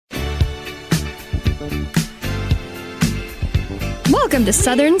Welcome to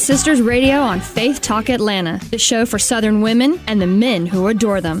Southern Sisters Radio on Faith Talk Atlanta, the show for Southern women and the men who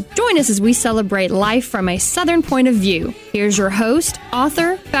adore them. Join us as we celebrate life from a Southern point of view. Here's your host,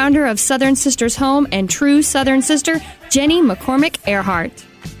 author, founder of Southern Sisters Home, and true Southern sister, Jenny McCormick Earhart.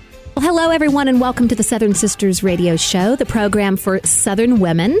 Well, hello, everyone, and welcome to the Southern Sisters Radio Show, the program for Southern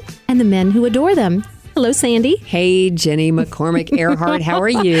women and the men who adore them. Hello, Sandy. Hey, Jenny McCormick Earhart. How are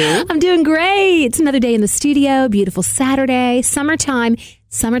you? I'm doing great. It's another day in the studio. Beautiful Saturday. Summertime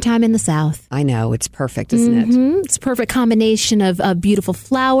in the South. I know. It's perfect, isn't it? It's a perfect combination of beautiful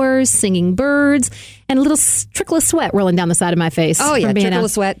flowers, singing birds, and a little trickle of sweat rolling down the side of my face. Oh, yeah. Trickle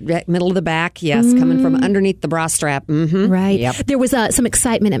of sweat, right, middle of the back. Yes, coming from underneath the bra strap. Right. Yep. There was some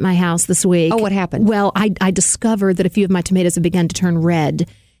excitement at my house this week. Oh, what happened? Well, I discovered that a few of my tomatoes have begun to turn red.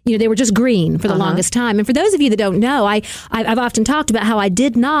 You know, they were just green for the longest time. And for those of you that don't know, I've often talked about how I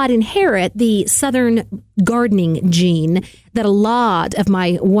did not inherit the Southern gardening gene that a lot of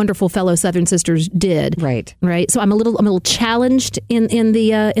my wonderful fellow Southern sisters did. Right. So I'm a little challenged in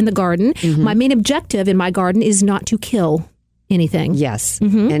the garden. My main objective in my garden is not to kill anything. Yes.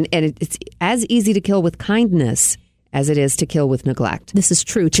 And it's as easy to kill with kindness as it is to kill with neglect. This is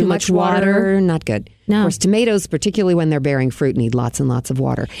true. Too much water, not good. No. Of course, tomatoes, particularly when they're bearing fruit, need lots and lots of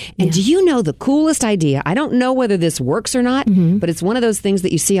water. And do you know the coolest idea? I don't know whether this works or not, but it's one of those things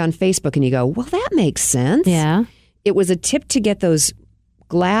that you see on Facebook and you go, well, that makes sense. Yeah. It was a tip to get those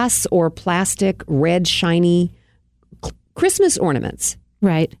glass or plastic, red, shiny Christmas ornaments.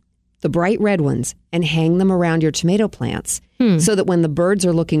 Right. The bright red ones, and hang them around your tomato plants so that when the birds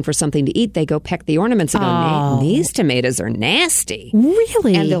are looking for something to eat, they go peck the ornaments and go, these tomatoes are nasty.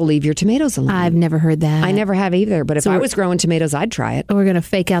 Really? And they'll leave your tomatoes alone. I've never heard that. I never have either, but if I was growing tomatoes, I'd try it. We're going to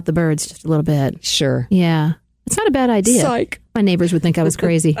fake out the birds just a little bit. Sure. Yeah. It's not a bad idea. Psych. My neighbors would think I was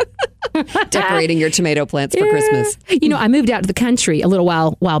crazy. Decorating your tomato plants for Christmas. You know, I moved out to the country a little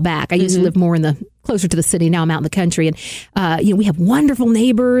while back. I used to live more closer to the city. Now I'm out in the country. And, we have wonderful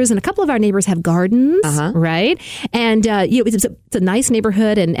neighbors. And a couple of our neighbors have gardens, right? And, it's a nice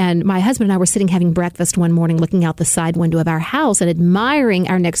neighborhood. And my husband and I were sitting having breakfast one morning looking out the side window of our house and admiring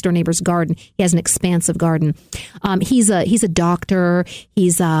our next door neighbor's garden. He has an expansive garden. He's a doctor.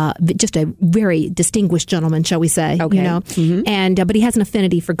 He's just a very distinguished gentleman, shall we say. Okay. You know? And but he has an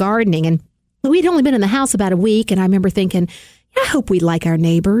affinity for gardening. And we'd only been in the house about a week. And I remember thinking, I hope we like our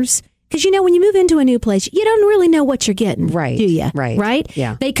neighbors. Because, when you move into a new place, you don't really know what you're getting, right? Do you? Right.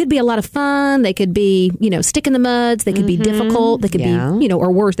 Yeah. They could be a lot of fun. They could be, stick in the muds. They could be difficult. They could be,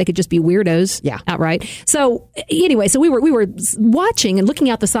 or worse, they could just be weirdos. Yeah. Outright. So anyway, we were watching and looking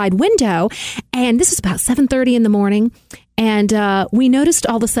out the side window, and this was about 7:30 in the morning, and we noticed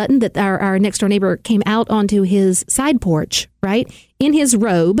all of a sudden that our next door neighbor came out onto his side porch, right, in his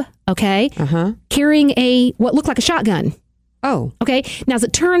robe, carrying what looked like a shotgun. Oh. Okay. Now, as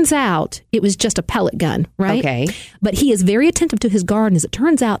it turns out, it was just a pellet gun, right? Okay. But he is very attentive to his garden. As it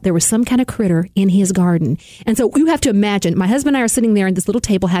turns out, there was some kind of critter in his garden. And so you have to imagine, my husband and I are sitting there in this little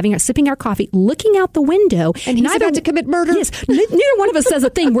table, sipping our coffee, looking out the window. And he's about to commit murder? Yes. Neither one of us says a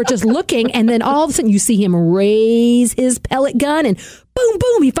thing. We're just looking. And then all of a sudden, you see him raise his pellet gun and boom,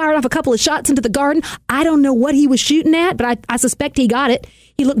 boom. He fired off a couple of shots into the garden. I don't know what he was shooting at, but I suspect he got it.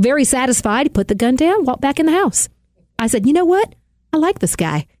 He looked very satisfied. He put the gun down, walked back in the house. I said, you know what? I like this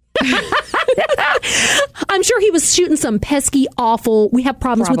guy. I'm sure he was shooting some pesky, awful. We have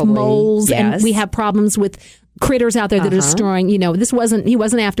problems with moles, and we have problems with critters out there that are destroying. He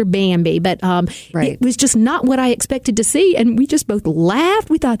wasn't after Bambi, but it was just not what I expected to see. And we just both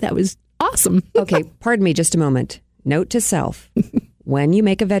laughed. We thought that was awesome. Okay, pardon me just a moment. Note to self, when you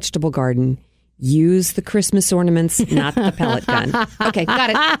make a vegetable garden, use the Christmas ornaments, not the pellet gun. Okay,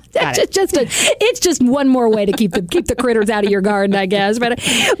 got it. It's just one more way to keep the critters out of your garden, I guess. But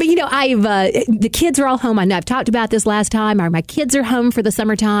the kids are all home. I know I've talked about this last time. My kids are home for the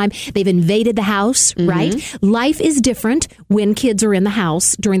summertime. They've invaded the house, right? Life is different when kids are in the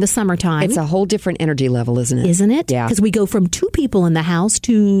house during the summertime. It's a whole different energy level, isn't it? Isn't it? Yeah. Because we go from 2 people in the house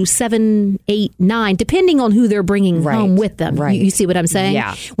to 7, 8, 9, depending on who they're bringing home with them. Right. You see what I'm saying?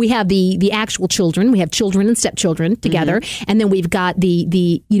 Yeah. We have the actual children. We have children and stepchildren together, and then we've got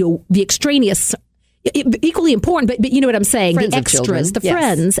the extraneous, equally important, but you know what I'm saying, friends the extras, children. the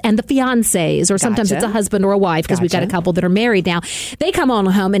friends and the fiancés, or sometimes it's a husband or a wife, because we've got a couple that are married now. They come on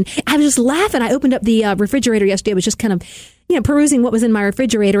home, and I was just laughing. I opened up the refrigerator yesterday. I was just kind of perusing what was in my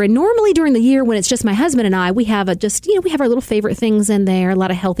refrigerator. And normally during the year when it's just my husband and I, we have we have our little favorite things in there, a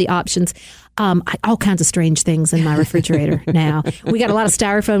lot of healthy options. All kinds of strange things in my refrigerator now. We got a lot of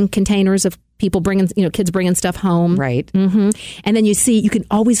styrofoam containers of people bringing, kids bringing stuff home. Right. Mm-hmm. And then you can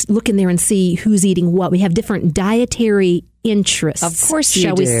always look in there and see who's eating what. We have different dietary interests. Of course you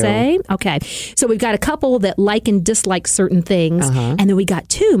shall do. we say? Okay. So we've got a couple that like and dislike certain things. And then we got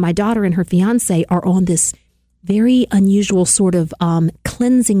two. My daughter and her fiance are on this very unusual sort of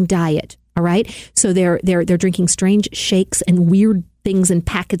cleansing diet. All right. So they're drinking strange shakes and weird things in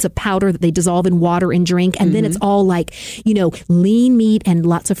packets of powder that they dissolve in water and drink. And then it's all like, lean meat and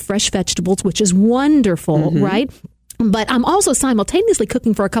lots of fresh vegetables, which is wonderful, right? But I'm also simultaneously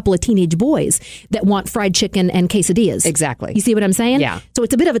cooking for a couple of teenage boys that want fried chicken and quesadillas. Exactly. You see what I'm saying? Yeah. So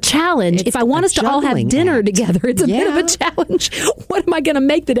it's a bit of a challenge. If I want us to all have dinner together, it's a bit of a challenge. What am I going to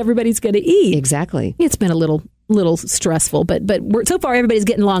make that everybody's going to eat? Exactly. It's been a little stressful, but so far everybody's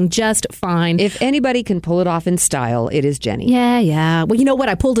getting along just fine. If anybody can pull it off in style, it is Jenny. Yeah. Well, you know what?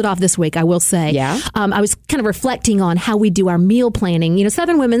 I pulled it off this week, I will say. Yeah. I was kind of reflecting on how we do our meal planning.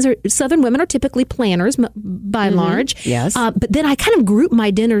 Southern women are typically planners by and large. Yes. But then I kind of group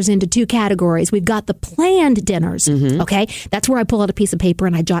my dinners into two categories. We've got the planned dinners. Okay. That's where I pull out a piece of paper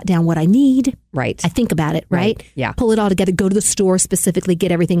and I jot down what I need. Right. I think about it, right? Yeah. Pull it all together, go to the store specifically,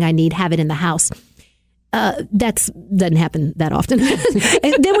 get everything I need, have it in the house. That doesn't happen that often.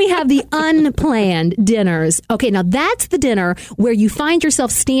 And then we have the unplanned dinners. Okay, now that's the dinner where you find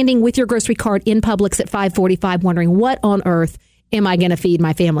yourself standing with your grocery cart in Publix at 5:45 wondering what on earth am I going to feed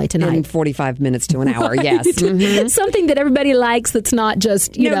my family tonight? In 45 minutes to an hour, Right. yes. Something that everybody likes that's not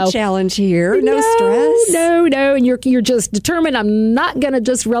just, no challenge here, no stress. No, and you're just determined I'm not going to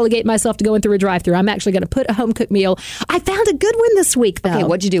just relegate myself to going through a drive-thru. I'm actually going to put a home-cooked meal. I found a good one this week, though. Okay,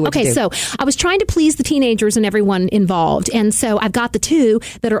 what'd you do? So I was trying to please the teenagers and everyone involved, and so I've got the two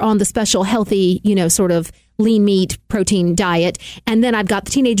that are on the special healthy, sort of lean meat protein diet, and then I've got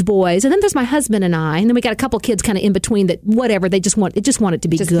the teenage boys, and then there's my husband and I, and then we got a couple kids kind of in between that whatever they just want it to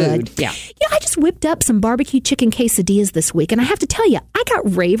be just good. Food. Yeah. I just whipped up some barbecue chicken quesadillas this week, and I have to tell you, I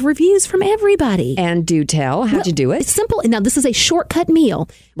got rave reviews from everybody. And do tell, how'd you do it? It's simple. Now this is a shortcut meal,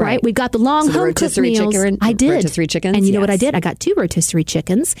 right? We've got the long home cooked meals. I did rotisserie chickens, and you know what I did? I got 2 rotisserie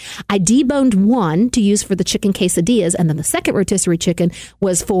chickens. I deboned one to use for the chicken quesadillas, and then the second rotisserie chicken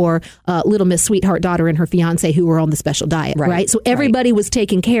was for little Miss Sweetheart daughter and her fiance who were on the special diet, right? So everybody was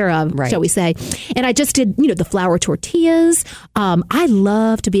taken care of, shall we say. And I just did, the flour tortillas. I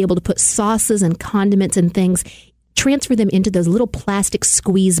love to be able to put sauces and condiments and things, transfer them into those little plastic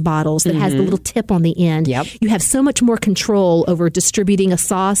squeeze bottles that has the little tip on the end. Yep. You have so much more control over distributing a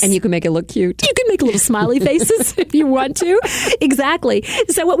sauce. And you can make it look cute. You can make little smiley faces if you want to. Exactly.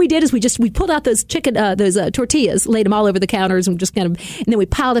 So what we did is we pulled out those tortillas, laid them all over the counters, and and then we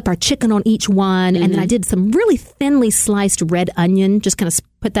piled up our chicken on each one. And then I did some really thinly sliced red onion, just kind of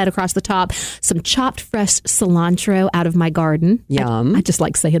put that across the top. Some chopped fresh cilantro out of my garden. Yum. I just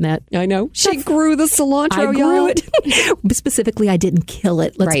like saying that. I know. She grew the cilantro. I grew it. Specifically, I didn't kill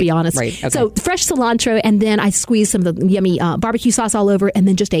it. Let's be honest. Right. Okay. So fresh cilantro, and then I squeezed some of the yummy barbecue sauce all over, and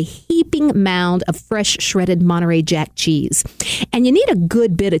then just a heaping mound of fresh shredded Monterey Jack cheese. And you need a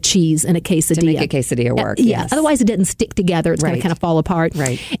good bit of cheese in a quesadilla to make a quesadilla work. Yes. Otherwise, it doesn't stick together. It's going to kind of fall apart.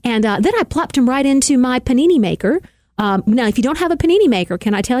 Right. And then I plopped them right into my panini maker. Now, if you don't have a panini maker,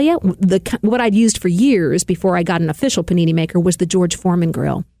 can I tell you what I'd used for years before I got an official panini maker was the George Foreman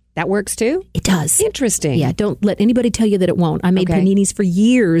grill. That works too? It does. Interesting. Yeah, don't let anybody tell you that it won't. I made paninis for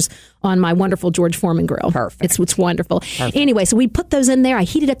years on my wonderful George Foreman grill. Perfect. It's wonderful. Perfect. Anyway, so we put those in there. I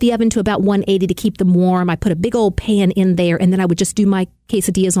heated up the oven to about 180 to keep them warm. I put a big old pan in there, and then I would just do my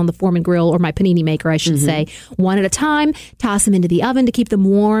quesadillas on the Foreman grill, or my panini maker, I should say, one at a time, toss them into the oven to keep them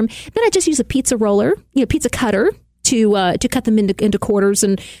warm. Then I just use a pizza roller, pizza cutter, to cut them into quarters,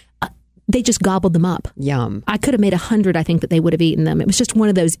 and they just gobbled them up. Yum. I could have made 100, I think, that they would have eaten them. It was just one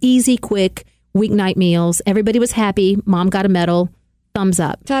of those easy, quick weeknight meals. Everybody was happy. Mom got a medal. Thumbs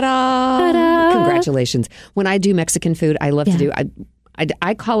up. Ta-da! Ta-da! Congratulations. When I do Mexican food, I love to do,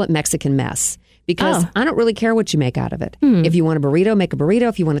 I call it Mexican mess. Because I don't really care what you make out of it. If you want a burrito, make a burrito.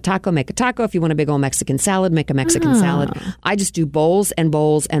 If you want a taco, make a taco. If you want a big old Mexican salad, make a Mexican salad. I just do bowls and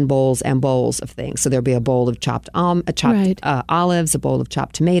bowls and bowls and bowls of things. So there'll be a bowl of chopped olives, a bowl of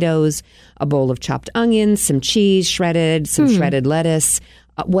chopped tomatoes, a bowl of chopped onions, some cheese shredded, some shredded lettuce.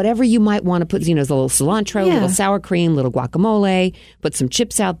 Whatever you might want to put, a little cilantro, a little sour cream, little guacamole, put some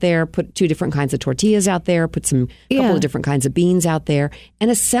chips out there, put 2 different kinds of tortillas out there, put some couple of different kinds of beans out there,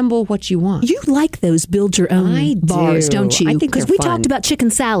 and assemble what you want. You like those build your own bars, don't you? I think because we talked about chicken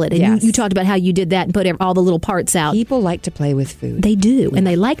salad, and you talked about how you did that and put all the little parts out. People like to play with food. They do, and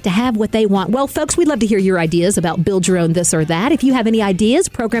they like to have what they want. Well, folks, we'd love to hear your ideas about build your own this or that. If you have any ideas,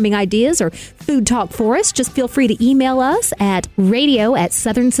 programming ideas, or food talk for us, just feel free to email us at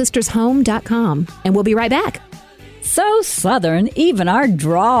radio@southernsistershome.com, and we'll be right back. So Southern, even our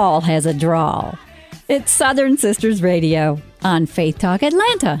drawl has a drawl. It's Southern Sisters Radio on Faith Talk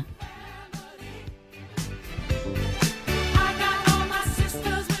Atlanta.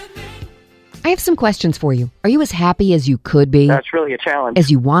 I have some questions for you. Are you as happy as you could be? That's really a challenge. As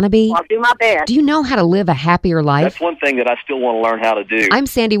you want to be? I'll do my best. Do you know how to live a happier life? That's one thing that I still want to learn how to do. I'm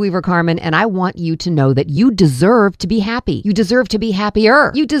Sandy Weaver Carmen, and I want you to know that you deserve to be happy. You deserve to be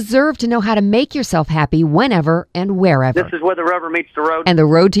happier. You deserve to know how to make yourself happy whenever and wherever. This is where the rubber meets the road. And the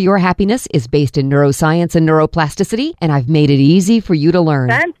road to your happiness is based in neuroscience and neuroplasticity, and I've made it easy for you to learn.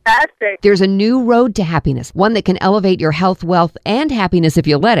 Fantastic. There's a new road to happiness, one that can elevate your health, wealth, and happiness if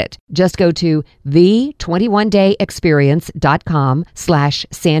you let it. Just go to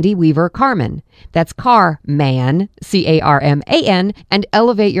the21dayexperience.com/Sandy Weaver Carmen. That's Carman, Carman, and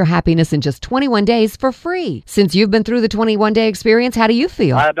elevate your happiness in just 21 days for free. Since you've been through the 21-day experience, how do you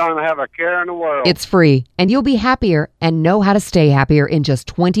feel? I don't have a care in the world. It's free, and you'll be happier and know how to stay happier in just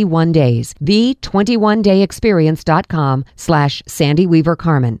 21 days. The21dayexperience.com/Sandy Weaver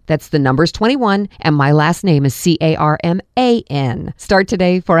Carmen. That's the numbers 21, and my last name is Carman. Start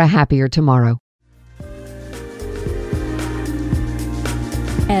today for a happier tomorrow.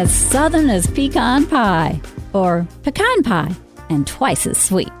 As Southern as pecan pie, or pecan pie, and twice as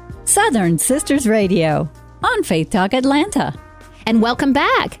sweet. Southern Sisters Radio on Faith Talk Atlanta. And welcome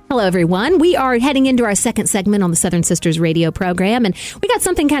back. Hello, everyone. We are heading into our second segment on the Southern Sisters radio program, and we got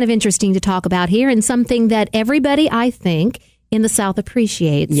something kind of interesting to talk about here, and something that everybody, I think, in the South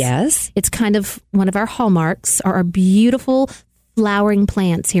appreciates. Yes. It's kind of one of our hallmarks, are our beautiful flowering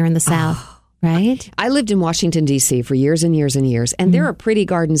plants here in the South. Oh. Right? I lived in Washington, D.C. for years and years and years, and there are pretty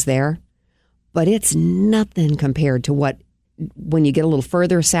gardens there, but it's nothing compared to what, when you get a little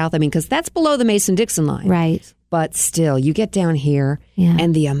further south, I mean, because that's below the Mason-Dixon line. Right. But still, you get down here,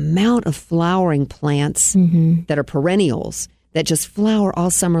 and the amount of flowering plants that are perennials that just flower all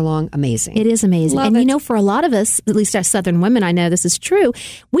summer long, amazing. It is amazing. Love and it. you know, for a lot of us, at least as Southern women, I know this is true,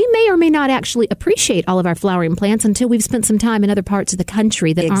 we may or may not actually appreciate all of our flowering plants until we've spent some time in other parts of the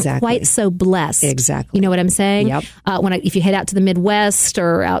country that aren't quite so blessed. Exactly. You know what I'm saying? Yep. If you head out to the Midwest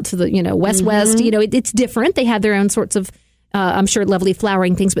or out to the West, it's different. They have their own sorts of, I'm sure, lovely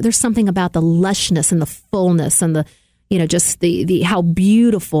flowering things, but there's something about the lushness and the fullness and the, just the how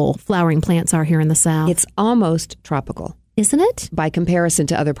beautiful flowering plants are here in the South. It's almost tropical. Isn't it? By comparison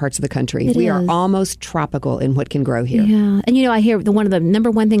to other parts of the country. We are almost tropical in what can grow here. Yeah. And, I hear one of the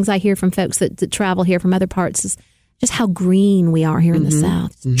number one things I hear from folks that travel here from other parts is just how green we are here in the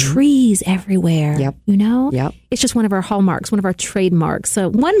South. Trees everywhere. Yep. Yep. It's just one of our hallmarks, one of our trademarks. So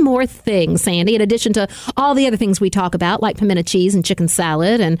one more thing, Sandy, in addition to all the other things we talk about, like pimento cheese and chicken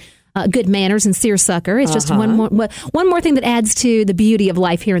salad and good manners and seersucker. It's just one more thing that adds to the beauty of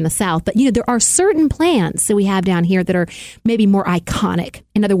life here in the South. But, there are certain plants that we have down here that are maybe more iconic.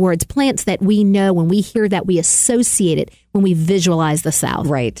 In other words, plants that we know when we hear that, we associate it when we visualize the South.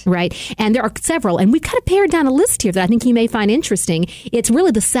 Right. Right. And there are several. And we've kind of pared down a list here that I think you may find interesting. It's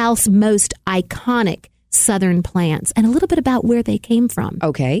really the South's most iconic Southern plants and a little bit about where they came from.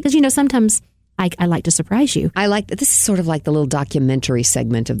 Okay. Because, sometimes I like to surprise you. I like that. This is sort of like the little documentary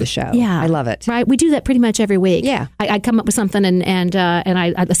segment of the show. Yeah. I love it. Right. We do that pretty much every week. Yeah. I come up with something and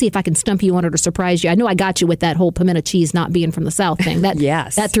I see if I can stump you on it or surprise you. I know I got you with that whole pimento cheese not being from the South thing. That,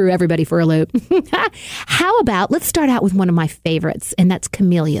 yes. That threw everybody for a loop. How about, let's start out with one of my favorites, and that's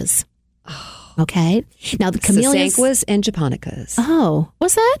camellias. Okay. Now the camellias. Sasanquas and japonicas. Oh,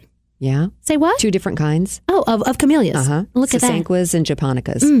 what's that? Yeah. Say what? 2 different kinds. Oh, of camellias. Look at that. Sasanquas and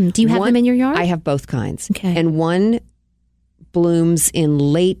japonicas. Do you have them in your yard? I have both kinds. Okay. And one blooms in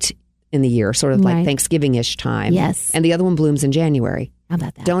late in the year, sort of like Thanksgiving-ish time. Yes. And the other one blooms in January. How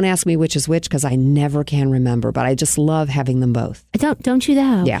about that? Don't ask me which is which because I never can remember, but I just love having them both. Don't you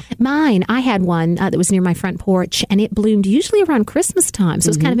though? Yeah. Mine, I had one that was near my front porch, and it bloomed usually around Christmas time. So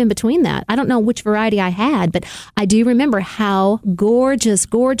it's kind of in between that. I don't know which variety I had, but I do remember how gorgeous,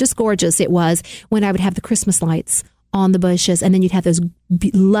 gorgeous, gorgeous it was when I would have the Christmas lights on the bushes, and then you'd have those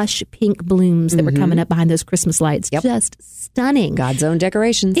lush pink blooms that were coming up behind those Christmas lights. Yep. Just stunning. God's own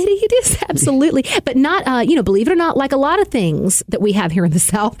decorations. It is, absolutely. But not, believe it or not, like a lot of things that we have here in the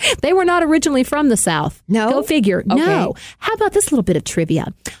South, they were not originally from the South. No? Go figure. Okay. No. How about this little bit of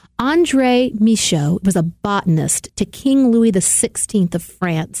trivia? André Michaud was a botanist to King Louis XVI of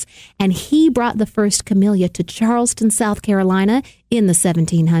France, and he brought the first camellia to Charleston, South Carolina in the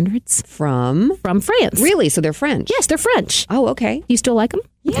 1700s. From France. Really? So they're French? Yes, they're French. Oh, okay. You still like them?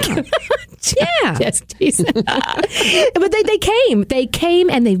 Yeah. Yeah. Just teasing. But they came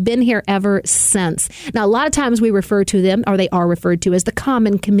and they've been here ever since. Now, a lot of times we refer to them, or they are referred to as the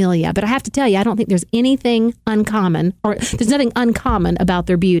common camellia. But I have to tell you, I don't think there's anything uncommon, or there's nothing uncommon about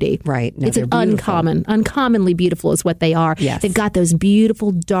their beauty. Right. No, it's an uncommonly beautiful is what they are. Yes. They've got those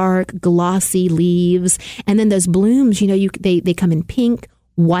beautiful, dark, glossy leaves. And then those blooms, they come in pink,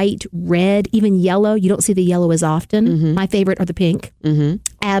 white, red, even yellow. You don't see the yellow as often. Mm-hmm. My favorite are the pink. Mm-hmm.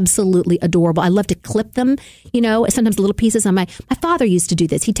 Absolutely adorable. I love to clip them, sometimes little pieces. My father used to do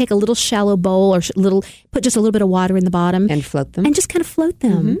this. He'd take a little shallow bowl or put just a little bit of water in the bottom. And float them. And just kind of float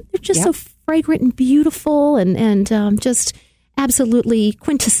them. Mm-hmm. They're just so fragrant and beautiful and just absolutely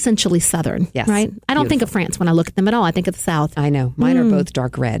quintessentially Southern. Yes. Right? I don't think of France when I look at them at all. I think of the South. I know. Mine are both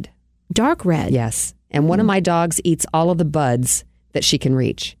dark red. Dark red? Yes. And one of my dogs eats all of the buds that she can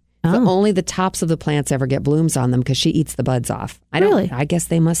reach. So only the tops of the plants ever get blooms on them because she eats the buds off. Really? I guess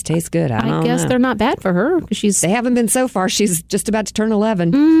they must taste good. I guess know. they're not bad for her because They haven't been so far. She's just about to turn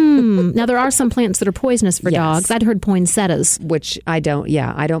 11. Now, there are some plants that are poisonous for dogs. I'd heard poinsettias. Which I don't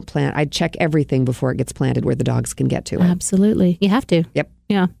plant. I check everything before it gets planted where the dogs can get to it. Absolutely. You have to. Yep.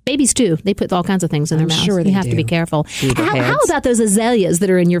 Yeah. Babies, too. They put all kinds of things in their mouths. Sure they You have to be do. careful. How about those azaleas that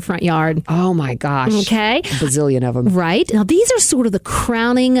are in your front yard? Oh, my gosh. Okay. A bazillion of them. Right. Now, these are sort of the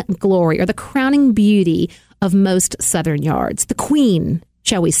crowning glory or the crowning beauty of most Southern yards. The queen,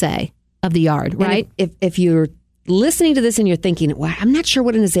 shall we say, of the yard, right? And if you're listening to this and you're thinking, well, I'm not sure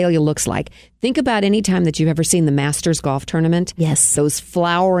what an azalea looks like, think about any time that you've ever seen the Masters Golf Tournament. Yes. Those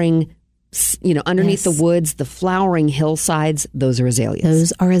flowering, underneath the woods, the flowering hillsides, those are azaleas.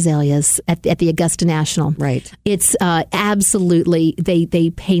 Those are azaleas at the Augusta National. Right. It's absolutely,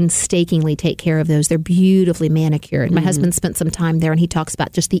 they painstakingly take care of those. They're beautifully manicured. My husband spent some time there and he talks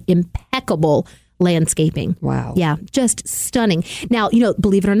about just the impeccable landscaping. Wow. Yeah, just stunning. Now,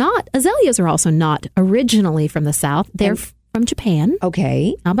 believe it or not, azaleas are also not originally from the South. They're from Japan.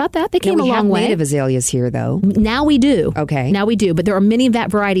 Okay. How about that? They came a we long have way. native azaleas here, though. Now we do. Okay. Now we do. But there are many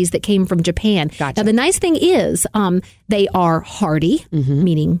varieties that came from Japan. Gotcha. Now, the nice thing is they are hardy,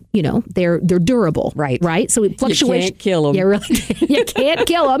 meaning, they're durable. Right. Right? So it fluctuates. You can't kill them. Yeah, really. You can't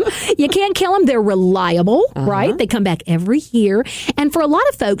kill them. You can't kill them. They're reliable, right? They come back every year. And for a lot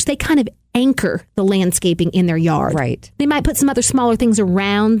of folks, they kind of anchor the landscaping in their yard. Right. They might put some other smaller things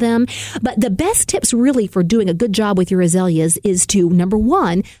around them. But the best tips really for doing a good job with your azaleas is to, number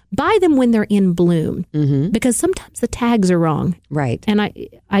one, buy them when they're in bloom. Because sometimes the tags are wrong. Right. And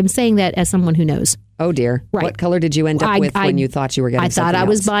I'm saying that as someone who knows. Oh, dear. Right. What color did you end up with when you thought you were getting something I thought I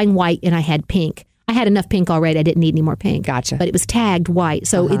was buying white and I had pink. I had enough pink already. I didn't need any more pink. Gotcha. But it was tagged white.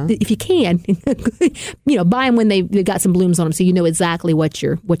 So if you can, buy them when they've got some blooms on them so you know exactly what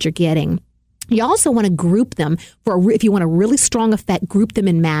you're getting. You also want to group them if you want a really strong effect, group them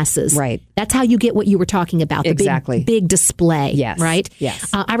in masses. Right. That's how you get what you were talking about. The Exactly. big display. Yes. Right? Yes.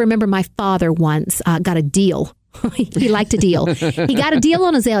 I remember my father once got a deal. He liked a deal. He got a deal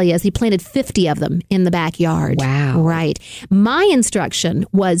on azaleas. He planted 50 of them in the backyard. Wow. Right. My instruction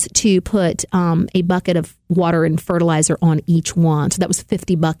was to put a bucket of water and fertilizer on each one. So that was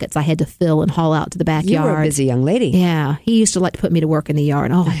 50 buckets I had to fill and haul out to the backyard. You were a busy young lady. Yeah. He used to like to put me to work in the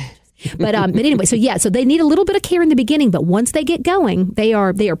yard. Oh, But anyway, so they need a little bit of care in the beginning, but once they get going, they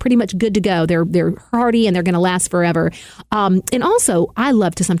are pretty much good to go. They're hardy and they're going to last forever. And also, I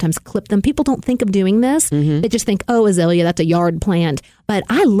love to sometimes clip them. People don't think of doing this. They just think, oh, azalea, that's a yard plant. But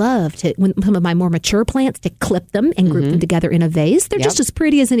I love to, when some of my more mature plants, to clip them and group them together in a vase. They're just as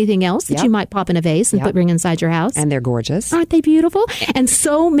pretty as anything else that you might pop in a vase and bring inside your house. And they're gorgeous. Aren't they beautiful? And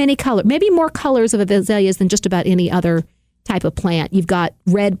so many colors, maybe more colors of azaleas than just about any other type of plant. You've got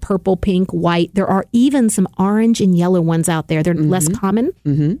red, purple, pink, white. There are even some orange and yellow ones out there. They're less common,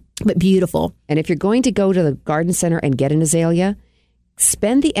 but beautiful. And if you're going to go to the garden center and get an azalea,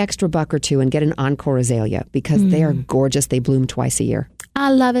 spend the extra $1 or $2 and get an encore azalea because they are gorgeous. They bloom twice a year. I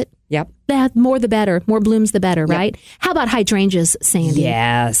love it. Yep. That more the better. More blooms the better, right? How about hydrangeas, Sandy?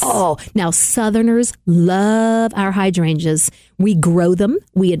 Yes. Oh, now Southerners love our hydrangeas. We grow them,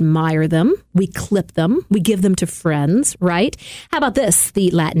 we admire them, we clip them, we give them to friends, right? How about this?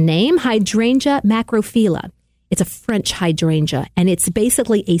 The Latin name, Hydrangea macrophylla. It's a French hydrangea, and it's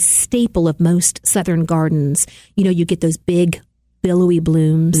basically a staple of most Southern gardens. You know, you get those big billowy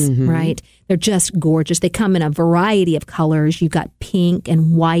blooms, right? They're just gorgeous. They come in a variety of colors. You've got pink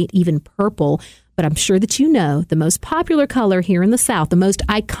and white, even purple. But I'm sure that you know the most popular color here in the South, the most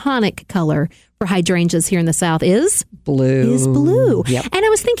iconic color for hydrangeas here in the South is blue. Yep. And I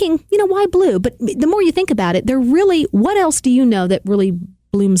was thinking, why blue? But the more you think about it, what else do you know that really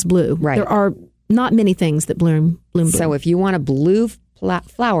blooms blue? Right. There are not many things that bloom blue. So if you want a blue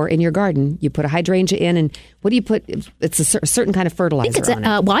flower in your garden, you put a hydrangea in, and what do you put? It's a certain kind of fertilizer on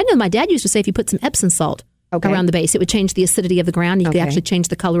it. Well, I know my dad used to say if you put some Epsom salt around the base, it would change the acidity of the ground. And you could actually change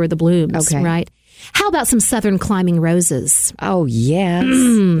the color of the blooms, right? How about some southern climbing roses? Oh, yes.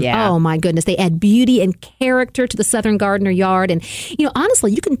 Yeah. Oh, my goodness. They add beauty and character to the southern garden or yard. And,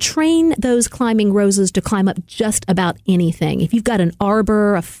 honestly, you can train those climbing roses to climb up just about anything. If you've got an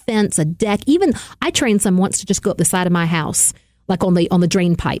arbor, a fence, a deck, even I trained some once to just go up the side of my house, like on the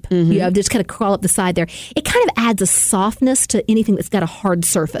drain pipe. Just kind of crawl up the side there. It kind of adds a softness to anything that's got a hard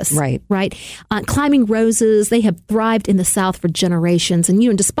surface. Right. Climbing roses, they have thrived in the South for generations.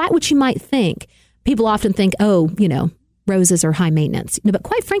 And, despite what you might think, people often think, roses are high maintenance. But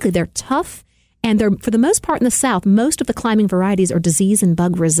quite frankly, they're tough. And they're, for the most part in the South, most of the climbing varieties are disease and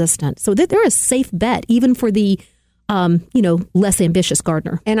bug resistant. So they're a safe bet, even for the, less ambitious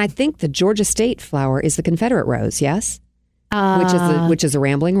gardener. And I think the Georgia State flower is the Confederate rose, yes? Which is a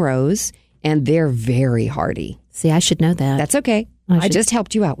rambling rose. And they're very hardy. See, I should know that. That's okay. I just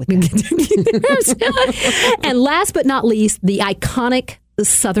helped you out with that. And last but not least, the iconic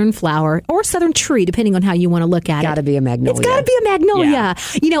southern flower or southern tree, depending on how you want to look at it. Got to be a magnolia. It's got to be a magnolia.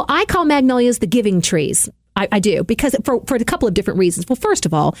 Yeah. I call magnolias the giving trees. I do, because for a couple of different reasons. Well, first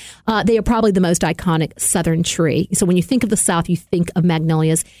of all, they are probably the most iconic southern tree. So when you think of the South, you think of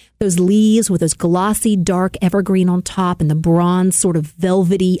magnolias. Those leaves with those glossy, dark evergreen on top and the bronze sort of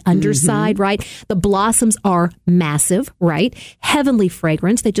velvety underside, right? The blossoms are massive, right? Heavenly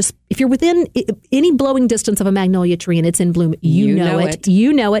fragrance. If you're within any blowing distance of a magnolia tree and it's in bloom, you know it.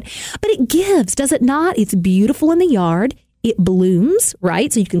 You know it. But it gives, does it not? It's beautiful in the yard. It blooms,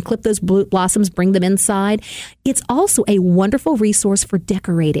 right? So you can clip those blossoms, bring them inside. It's also a wonderful resource for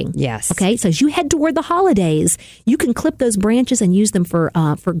decorating. Yes. Okay. So as you head toward the holidays, you can clip those branches and use them for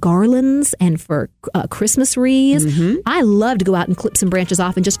garlands and for Christmas wreaths. I love to go out and clip some branches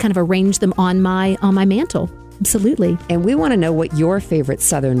off and just kind of arrange them on my mantle. Absolutely. And we want to know what your favorite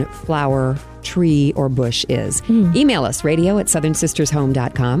southern flower, tree, or bush is. Email us,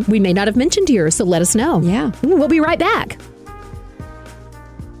 radio@southernsistershome.com. We may not have mentioned yours, so let us know. Yeah. We'll be right back.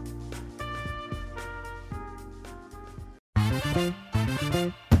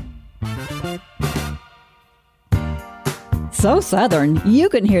 So Southern, you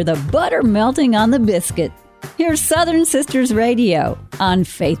can hear the butter melting on the biscuit. Here's Southern Sisters Radio on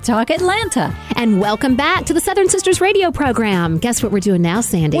Faith Talk Atlanta. And welcome back to the Southern Sisters Radio program. Guess what we're doing now,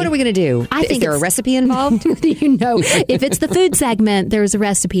 Sandy? What are we going to do? Is there a recipe involved? If it's the food segment, there's a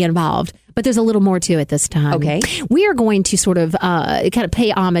recipe involved. But there's a little more to it this time. Okay. We are going to sort of kind of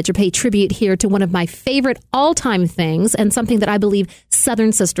pay homage or pay tribute here to one of my favorite all-time things and something that I believe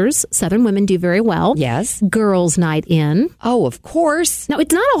Southern sisters, Southern women do very well. Yes. Girls' Night In. Oh, of course. Now,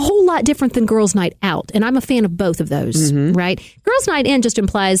 it's not a whole lot different than Girls' Night Out, and I'm a fan of both of those, right? Girls' Night In just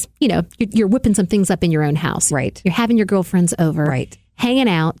implies, you're whipping some things up in your own house. Right. You're having your girlfriends over. Right. Hanging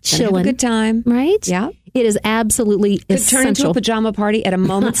out, chilling. Have a good time. Right? Yeah. It is absolutely essential. Could turn into a pajama party at a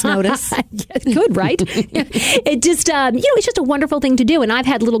moment's notice. It could, right? It just, it's just a wonderful thing to do. And I've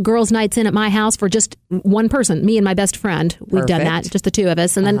had little girls' nights in at my house for just one person, me and my best friend. We've done that, just the two of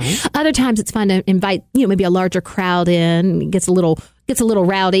us. And then other times it's fun to invite, maybe a larger crowd in. It gets a little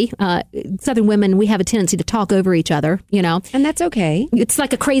rowdy. Southern women, we have a tendency to talk over each other, And that's okay. It's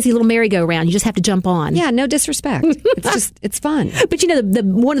like a crazy little merry-go-round. You just have to jump on. Yeah, no disrespect. It's fun. But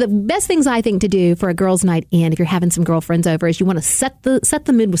one of the best things I think to do for a girls' night in, if you're having some girlfriends over, is you want to set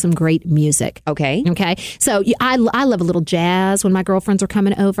the mood with some great music. Okay. So I love a little jazz when my girlfriends are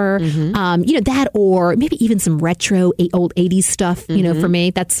coming over. That, or maybe even some retro old 80s stuff, for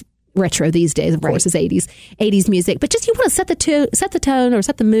me. That's retro these days, of course, is 80s music. But just you want to set the tone or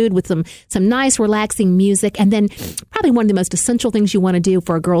set the mood with some nice, relaxing music. And then probably one of the most essential things you want to do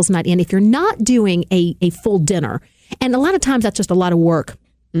for a girls' night in, if you're not doing a full dinner, and a lot of times that's just a lot of work,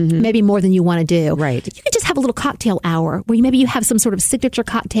 maybe more than you want to do. Right. You could just have a little cocktail hour where maybe you have some sort of signature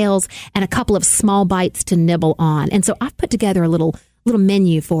cocktails and a couple of small bites to nibble on. And so I've put together a little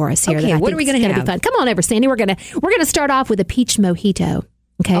menu for us here. Okay, what are we going to have? Be fun. Come on over, Sandy. We're gonna start off with a peach mojito.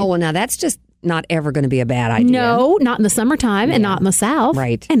 Okay. Oh, well, now that's just not ever going to be a bad idea. No, not in the summertime and not in the South.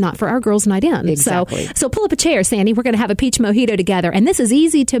 Right. And not for our girls' night in. Exactly. So pull up a chair, Sandy. We're going to have a peach mojito together. And this is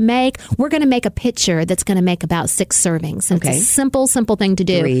easy to make. We're going to make a pitcher that's going to make about 6 servings. And it's a simple thing to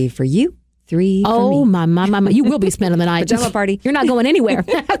do. 3 for you. 3 for me. Oh, my. You will be spending the night. Pajama party. You're not going anywhere.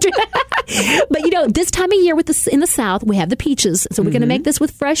 But this time of year in the South, we have the peaches. So we're going to make this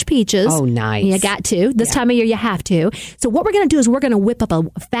with fresh peaches. Oh, nice. You got to. This time of year, you have to. So what we're going to do is we're going to whip up a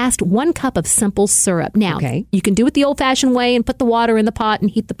fast 1 cup of simple syrup. Now, you can do it the old-fashioned way and put the water in the pot and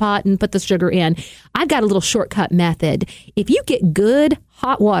heat the pot and put the sugar in. I've got a little shortcut method. If you get good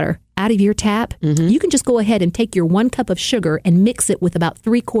hot water out of your tap, you can just go ahead and take your 1 cup of sugar and mix it with about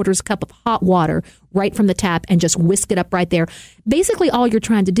 3/4 cup of hot water right from the tap and just whisk it up right there. Basically, all you're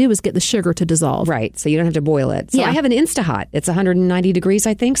trying to do is get the sugar to dissolve. Right, so you don't have to boil it. So I have an Insta-Hot. It's 190 degrees,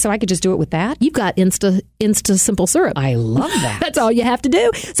 I think, so I could just do it with that. You've got Insta simple syrup. I love that. That's all you have to do.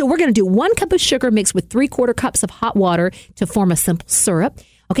 So we're going to do 1 cup of sugar mixed with 3/4 cups of hot water to form a simple syrup.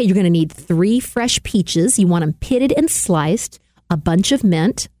 Okay, you're going to need 3 fresh peaches. You want them pitted and sliced. A bunch of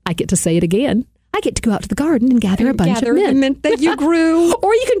mint. I get to say it again. I get to go out to the garden and gather a bunch of mint. The mint that you grew.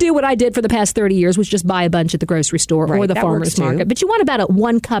 Or you can do what I did for the past 30 years, which just buy a bunch at the grocery store or the farmer's market. But you want about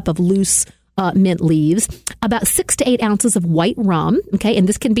 1 cup of loose mint leaves, about 6 to 8 ounces of white rum, okay, and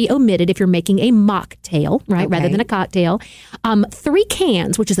this can be omitted if you're making a mocktail, right, rather than a cocktail. 3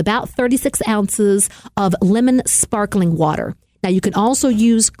 cans, which is about 36 ounces of lemon sparkling water. Now, you can also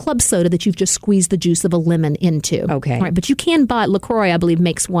use club soda that you've just squeezed the juice of a lemon into. Okay. All right, but you can buy, LaCroix, I believe,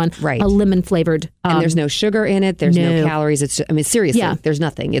 makes one, a lemon-flavored. And there's no sugar in it. There's no calories. It's just, seriously, there's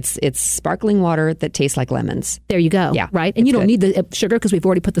nothing. It's sparkling water that tastes like lemons. There you go. Yeah. Right? And you don't need the sugar because we've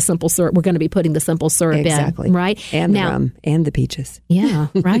already put the simple syrup. We're going to be putting the simple syrup in. Right? And the rum and the peaches. Yeah,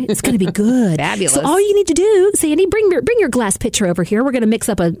 right? It's going to be good. Fabulous. So all you need to do, Sandy, bring your glass pitcher over here. We're going to mix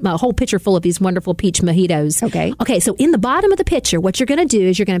up a whole pitcher full of these wonderful peach mojitos. Okay. Okay, so in the bottom of the pitcher, what you're going to do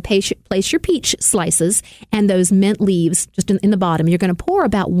is you're going to place your peach slices and those mint leaves just in the bottom. You're going to pour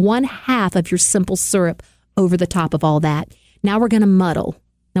about 1/2 of your simple syrup over the top of all that. Now we're going to muddle.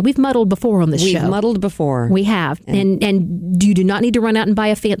 Now, we've muddled before on this show. We've muddled before. We have. And you do not need to run out and buy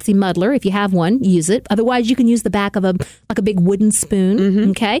a fancy muddler. If you have one, use it. Otherwise, you can use the back of a big wooden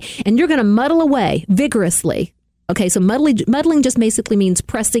spoon, okay? And you're going to muddle away vigorously. Okay, so muddling just basically means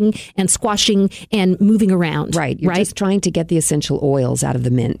pressing and squashing and moving around. Right. You're just trying to get the essential oils out of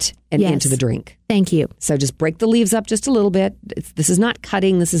the mint and into the drink. Thank you. So just break the leaves up just a little bit. This is not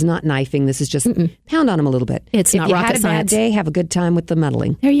cutting. This is not knifing. This is just pound on them a little bit. It's not rocket science. If you had a bad day, have a good time with the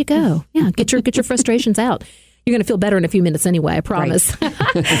muddling. There you go. Yeah, get your frustrations out. You're going to feel better in a few minutes anyway, I promise.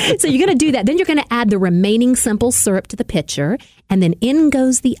 Right. So you're going to do that. Then you're going to add the remaining simple syrup to the pitcher, and then in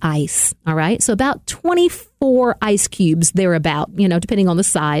goes the ice, all right? So about 24 ice cubes thereabout, depending on the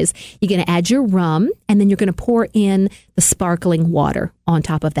size. You're going to add your rum, and then you're going to pour in the sparkling water on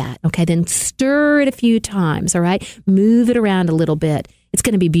top of that, okay? Then stir it a few times, all right? Move it around a little bit. It's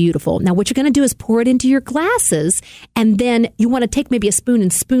going to be beautiful. Now, what you're going to do is pour it into your glasses, and then you want to take maybe a spoon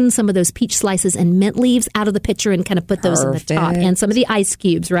and spoon some of those peach slices and mint leaves out of the pitcher and kind of put those in the top, and some of the ice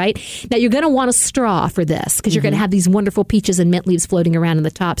cubes, right? Now, you're going to want a straw for this because you're going to have these wonderful peaches and mint leaves floating around in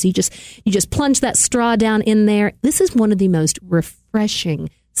the top. So you just plunge that straw down in there. This is one of the most refreshing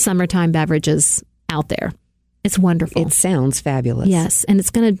summertime beverages out there. It's wonderful. It sounds fabulous. Yes, and it's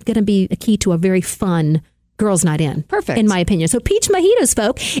going to be a key to a very fun girls' night in. Perfect. In my opinion. So peach mojitos,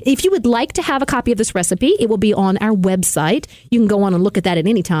 folk. If you would like to have a copy of this recipe, it will be on our website. You can go on and look at that at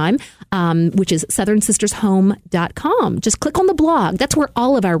any time, which is southernsistershome.com. Just click on the blog. That's where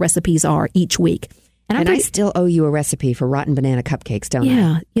all of our recipes are each week. And I still owe you a recipe for rotten banana cupcakes, don't I?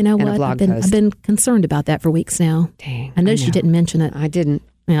 Yeah. You know and what? A blog post. I've been concerned about that for weeks now. Dang. I noticed you didn't mention it. I didn't.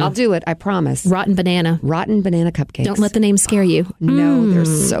 Yeah. I'll do it. I promise. Rotten banana. Rotten banana cupcakes. Don't let the name scare you. No, they're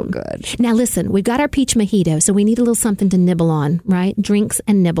so good. Now, listen, we've got our peach mojito, so we need a little something to nibble on, right? Drinks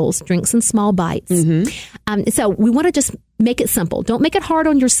and nibbles, drinks and small bites. So we want to just make it simple. Don't make it hard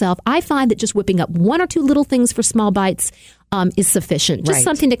on yourself. I find that just whipping up 1 or 2 little things for small bites is sufficient. Just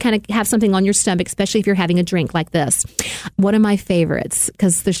something to kind of have something on your stomach, especially if you're having a drink like this. One of my favorites,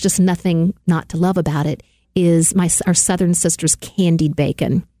 because there's just nothing not to love about it, is our Southern Sisters candied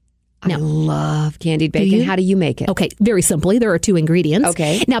bacon. Now, I love candied bacon. How do you make it? Okay, very simply. There are 2 ingredients.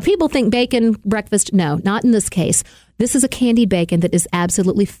 Okay. Now, people think bacon breakfast. No, not in this case. This is a candied bacon that is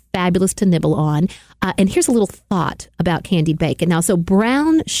absolutely fabulous to nibble on. And here's a little thought about candied bacon. Now, so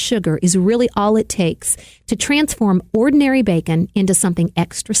brown sugar is really all it takes to transform ordinary bacon into something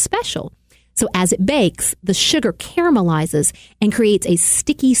extra special. So as it bakes, the sugar caramelizes and creates a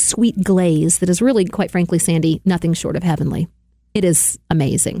sticky, sweet glaze that is really, quite frankly, Sandy, nothing short of heavenly. It is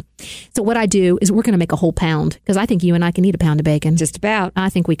amazing. So what I do is we're going to make a whole pound because I think you and I can eat a pound of bacon. Just about. I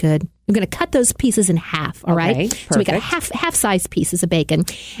think we could. We're going to cut those pieces in half, all right? So we got half-size pieces of bacon.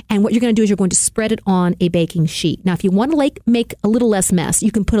 And what you're going to do is you're going to spread it on a baking sheet. Now, if you want to make a little less mess,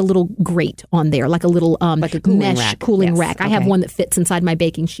 you can put a little grate on there, like a little like a cooling rack. I have one that fits inside my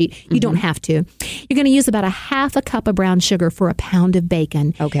baking sheet. You don't have to. You're going to use about a half a cup of brown sugar for a pound of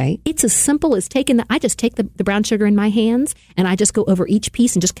bacon. Okay. It's as simple as I just take the brown sugar in my hands and I just go over each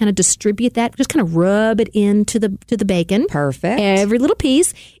piece and just kind of distribute that, just kind of rub it into the bacon. Perfect. Every little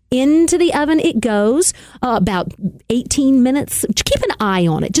piece. Into the oven it goes, about 18 minutes. Keep an eye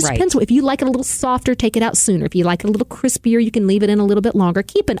on it. Just depends. If you like it a little softer, take it out sooner. If you like it a little crispier, you can leave it in a little bit longer.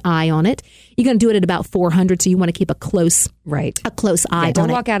 Keep an eye on it. You're going to do it at about 400, so you want to keep a close eye on it. Don't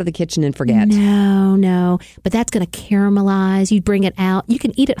walk out of the kitchen and forget. No. But that's going to caramelize. You bring it out. You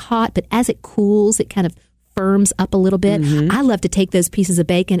can eat it hot, but as it cools, it kind of firms up a little bit. I love to take those pieces of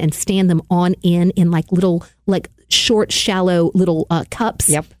bacon and stand them on in little short, shallow little cups.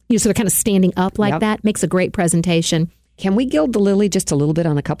 Yep. So they're kind of standing up like that. Makes a great presentation. Can we gild the lily just a little bit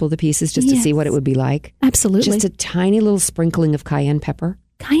on a couple of the pieces just to see what it would be like? Absolutely. Just a tiny little sprinkling of cayenne pepper.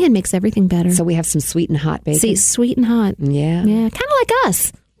 Cayenne makes everything better. So we have some sweet and hot bacon. See, sweet and hot. Yeah. Yeah, kind of like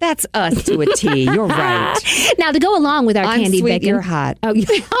us. That's us to a T. You're right. Now, to go along with our candied sweet, bacon. You're hot.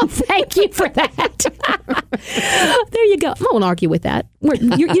 Oh, thank you for that. There you go. I won't argue with that.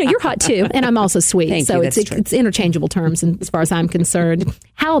 You're hot too, and I'm also sweet. Thank so you. it's interchangeable terms as far as I'm concerned.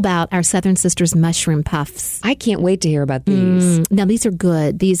 How about our Southern Sisters mushroom puffs? I can't wait to hear about these. Now, these are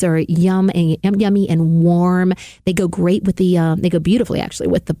good. These are yummy and warm. They go great with they go beautifully actually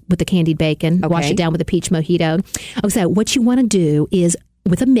with the candied bacon. Okay. Wash it down with a peach mojito. Okay, so what you want to do is,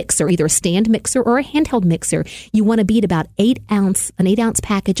 with a mixer, either a stand mixer or a handheld mixer, you want to beat about an 8 ounce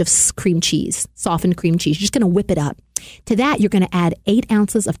package of cream cheese, softened cream cheese. You're just going to whip it up. To that, you're going to add 8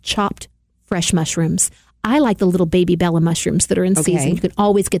 ounces of chopped fresh mushrooms. I like the little baby Bella mushrooms that are in season. You can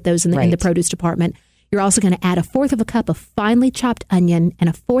always get those in the produce department. You're also going to add 1/4 of a cup of finely chopped onion and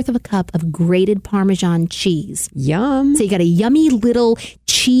 1/4 of a cup of grated Parmesan cheese. Yum. So you got a yummy little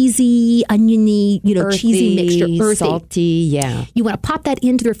cheesy, oniony, earthy, cheesy mixture. Earthy. Salty, yeah. You want to pop that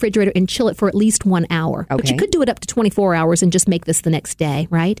into the refrigerator and chill it for at least 1 hour. Okay. But you could do it up to 24 hours and just make this the next day,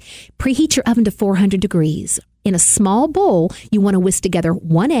 right? Preheat your oven to 400 degrees. In a small bowl, you want to whisk together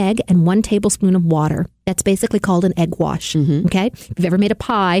 1 egg and 1 tablespoon of water. That's basically called an egg wash. Okay? If you've ever made a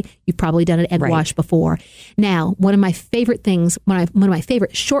pie, you've probably done an egg wash before. Now, one of my favorite things, one of my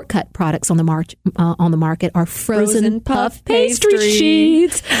favorite shortcut products on the market are frozen puff pastry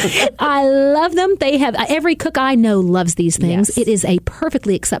sheets. I love them. They have every cook I know loves these things. Yes. It is a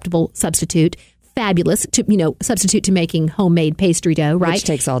perfectly acceptable substitute. Fabulous to substitute to making homemade pastry dough, right? Which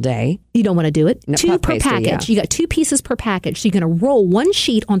takes all day. You don't want to do it. No, 2 per pastry, package. yeah. You got 2 pieces per package. So you're going to roll 1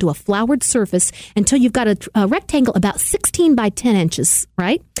 sheet onto a floured surface until you've got a rectangle about 16 by 10 inches,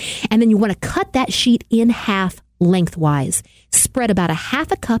 right? And then you want to cut that sheet in half lengthwise. Spread about a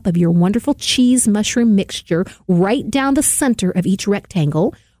 1/2 cup of your wonderful cheese mushroom mixture right down the center of each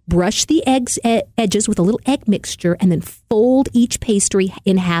rectangle. Brush the edges with a little egg mixture and then fold each pastry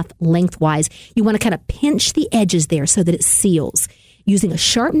in half lengthwise. You want to kind of pinch the edges there so that it seals. Using a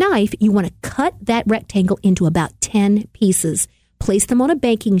sharp knife, you want to cut that rectangle into about 10 pieces. Place them on a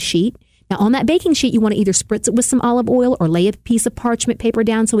baking sheet. Now, on that baking sheet, you want to either spritz it with some olive oil or lay a piece of parchment paper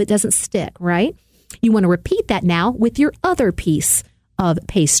down so it doesn't stick, right? You want to repeat that now with your other piece of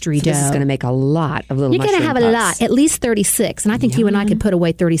pastry dough. This is going to make a lot of little You're going to have a puffs. lot, at least 36. And I think you and I could put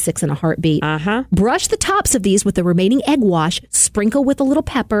away 36 in a heartbeat. Brush the tops of these with the remaining egg wash, sprinkle with a little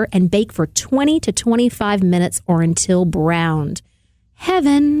pepper, and bake for 20 to 25 minutes or until browned.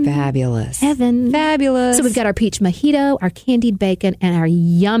 Heaven. Fabulous. Heaven. Fabulous. So we've got our peach mojito, our candied bacon, and our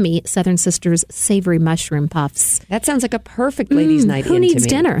yummy Southern Sisters savory mushroom puffs. That sounds like a perfect ladies' night Who in needs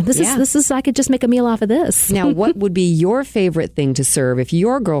to me. dinner? This is. I could just make a meal off of this. Now, what would be your favorite thing to serve if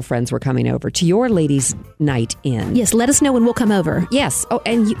your girlfriends were coming over to your ladies' night in? Yes, let us know when we'll come over. Yes. Oh,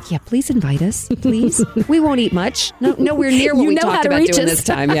 and please invite us, please. We won't eat much. Nowhere near what we talked about doing this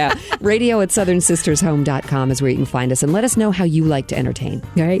time. Yeah. Radio at southernsistershome.com is where you can find us, and let us know how you like to entertain.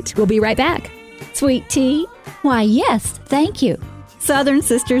 Great. We'll be right back. Sweet tea? Why, yes, thank you. Southern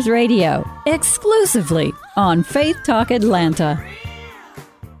Sisters Radio, exclusively on Faith Talk Atlanta.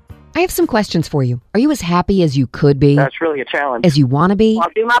 I have some questions for you. Are you as happy as you could be? That's really a challenge. As you want to be? I'll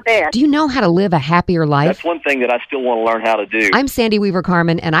do my best. Do you know how to live a happier life? That's one thing that I still want to learn how to do. I'm Sandy Weaver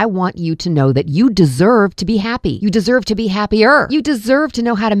Carmen, and I want you to know that you deserve to be happy. You deserve to be happier. You deserve to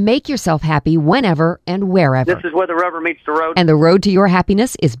know how to make yourself happy whenever and wherever. This is where the rubber meets the road. And the road to your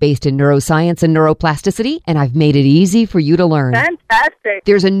happiness is based in neuroscience and neuroplasticity, and I've made it easy for you to learn. Fantastic.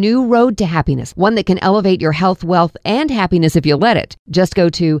 There's a new road to happiness, one that can elevate your health, wealth, and happiness if you let it. Just go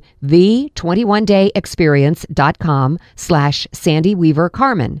to the21dayexperience.com/Sandy Weaver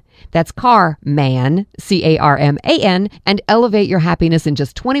Carmen. That's Carman, Carman, and elevate your happiness in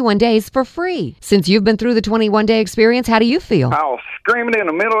just 21 days for free. Since you've been through the 21-day experience, how do you feel? I was screaming in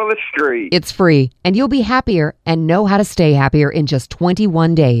the middle of the street. It's free, and you'll be happier and know how to stay happier in just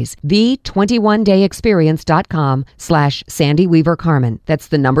 21 days. The21dayexperience.com/Sandy Weaver Carmen. That's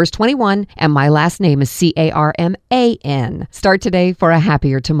the numbers 21, and my last name is Carman. Start today for a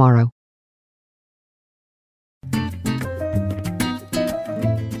happier tomorrow.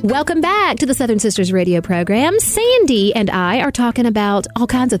 Welcome back to the Southern Sisters radio program. Sandy and I are talking about all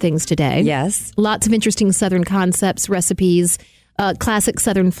kinds of things today. Yes. Lots of interesting Southern concepts, recipes, classic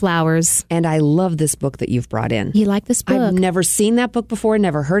Southern flowers. And I love this book that you've brought in. You like this book? I've never seen that book before,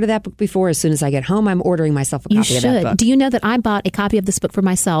 never heard of that book before. As soon as I get home, I'm ordering myself a copy of that book. Do you know that I bought a copy of this book for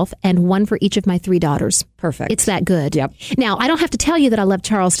myself and one for each of my 3 daughters? Perfect. It's that good. Yep. Now, I don't have to tell you that I love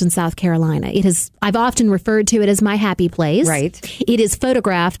Charleston, South Carolina. I've often referred to it as my happy place. Right. It is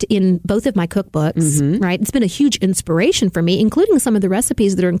photographed in both of my cookbooks, right? It's been a huge inspiration for me, including some of the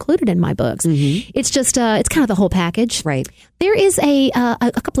recipes that are included in my books. It's just, it's kind of the whole package. Right. There is a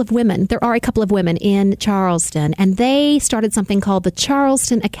couple of women. There are a couple of women in Charleston, and they started something called the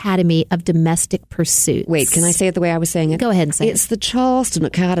Charleston Academy of Domestic Pursuits. Wait, can I say it the way I was saying it? Go ahead and say It's the Charleston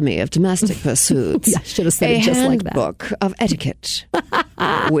Academy of Domestic Pursuits. Yeah, I should have said it just like that. A handbook of etiquette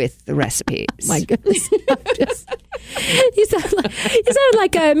with the recipes. My goodness. You sound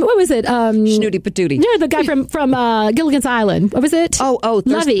like what was it? Snooty Patooty. No, the guy from Gilligan's Island. What was it?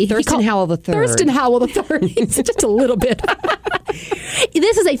 Lovey. Thurston Howell III. Thurston Howell III. It's just a little bit.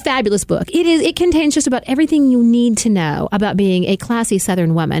 This is a fabulous book. It contains just about everything you need to know about being a classy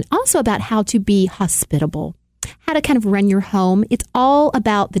Southern woman. Also about how to be hospitable, how to kind of run your home. It's all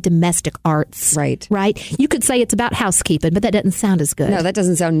about the domestic arts. Right. Right? You could say it's about housekeeping, but that doesn't sound as good. No, that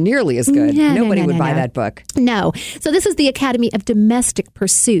doesn't sound nearly as good. Nobody would buy that book. No. So this is the Academy of Domestic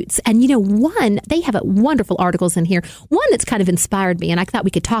Pursuits. And, they have wonderful articles in here. One that's kind of inspired me, and I thought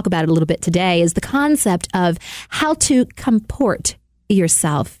we could talk about it a little bit today, is the concept of how to comport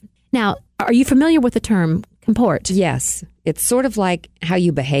yourself. Now, are you familiar with the term comport? Yes. It's sort of like how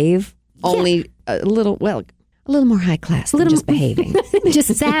you behave, only a little more high class than just behaving. It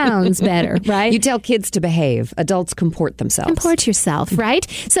just sounds better, right? You tell kids to behave. Adults comport themselves. Comport yourself, right?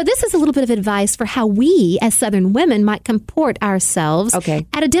 So this is a little bit of advice for how we, as Southern women, might comport ourselves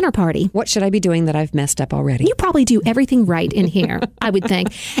at a dinner party. What should I be doing that I've messed up already? You probably do everything right in here, I would think.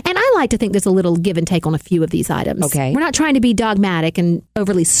 And I like to think there's a little give and take on a few of these items. Okay. We're not trying to be dogmatic and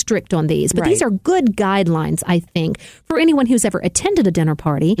overly strict on these, but these are good guidelines, I think, for anyone who's ever attended a dinner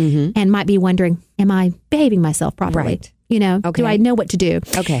party and might be wondering, am I behaving myself properly? Right. Do I know what to do?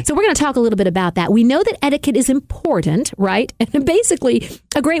 Okay. So we're going to talk a little bit about that. We know that etiquette is important, right? And basically,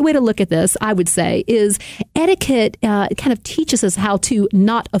 a great way to look at this, I would say, is etiquette kind of teaches us how to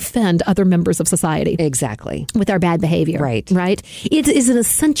not offend other members of society. Exactly. With our bad behavior. Right. Right? It is an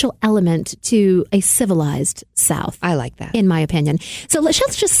essential element to a civilized South. I like that. In my opinion. So let's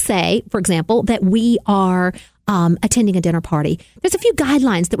just say, for example, that we are attending a dinner party. There's a few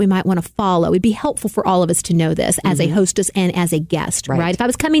guidelines that we might want to follow. It'd be helpful for all of us to know this as a hostess and as a guest, right? If I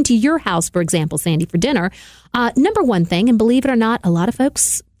was coming to your house, for example, Sandy, for dinner, number one thing, and believe it or not, a lot of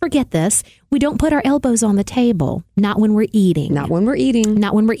folks forget this, we don't put our elbows on the table. Not when we're eating. Not when we're eating.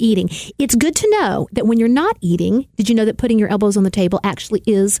 Not when we're eating. It's good to know that when you're not eating, did you know that putting your elbows on the table actually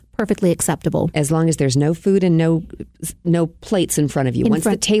is perfectly acceptable? As long as there's no food and no plates in front of you. Once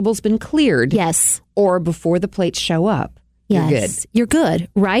the table's been cleared. Yes. Or before the plates show up. Yes. You're good,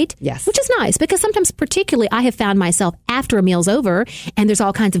 right? Yes. Which is nice because sometimes, particularly, I have found myself after a meal's over and there's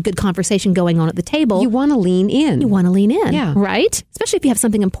all kinds of good conversation going on at the table. You want to lean in. Yeah. Right? Especially if you have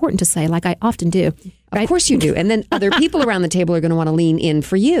something important to say, like I often do. Right? Of course you do. And then other people around the table are going to want to lean in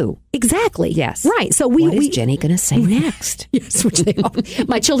for you. Exactly. Yes. Right. So what is Jenny going to say next? Yes, which they are.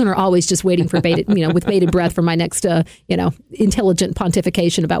 My children are always just waiting for with bated breath for my next, intelligent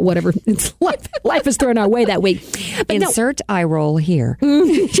pontification about whatever life has thrown our way that week. But insert eye roll here.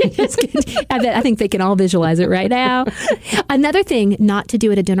 I think they can all visualize it right now. Another thing not to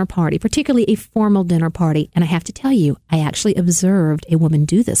do at a dinner party, particularly a formal dinner party, and I have to tell you, I actually observed a woman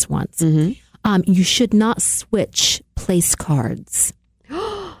do this once. You should not switch place cards.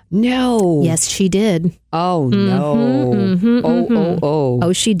 No. Yes, she did. Oh, no.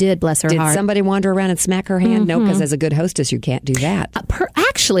 Oh, she did, bless her heart. Did somebody wander around and smack her hand? No, because as a good hostess, you can't do that.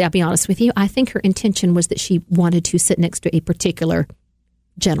 Actually, I'll be honest with you, I think her intention was that she wanted to sit next to a particular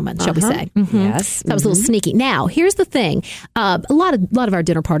gentleman, shall we say. Mm-hmm. Yes. That was a little sneaky. Now, here's the thing. A lot of our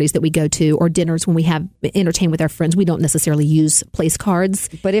dinner parties that we go to, or dinners when we have entertain with our friends, we don't necessarily use place cards.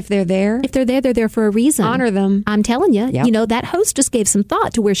 But if they're there, they're there for a reason. Honor them. I'm telling you, Yep. that hostess gave some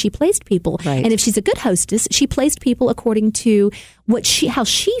thought to where she placed people. Right. And if she's a good hostess, she placed people according to how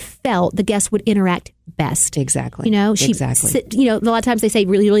she felt the guests would interact best. Exactly. Exactly. A lot of times they say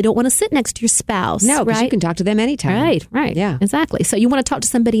really, really don't want to sit next to your spouse. No, because right? you can talk to them anytime. Right. Yeah. Exactly. So you want to talk to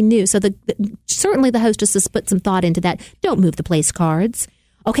somebody new. So certainly the hostess has put some thought into that. Don't move the place cards.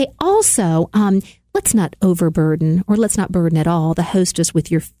 Okay. Also, let's not overburden, or let's not burden at all, the hostess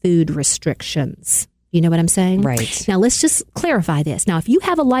with your food restrictions. You know what I'm saying? Right. Now, let's just clarify this. Now, if you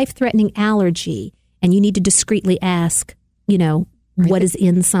have a life-threatening allergy and you need to discreetly ask, what is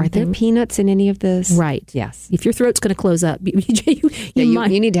in something. Are there peanuts in any of this? Right. Yes. If your throat's going to close up, you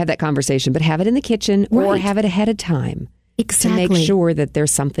need to have that conversation, but have it in the kitchen or have it ahead of time. Exactly. To make sure that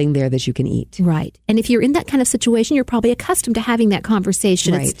there's something there that you can eat. Right. And if you're in that kind of situation, you're probably accustomed to having that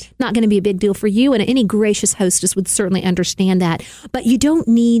conversation. Right. It's not going to be a big deal for you. And any gracious hostess would certainly understand that. But you don't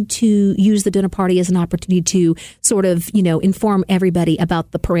need to use the dinner party as an opportunity to sort of, inform everybody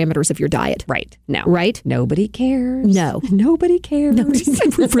about the parameters of your diet. Right. No. Right? Nobody cares. No. Nobody cares. No,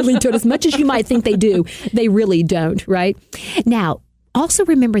 they really don't. As much as you might think they do, they really don't. Right? Now, also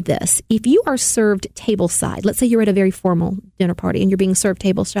remember this, if you are served tableside, let's say you're at a very formal dinner party and you're being served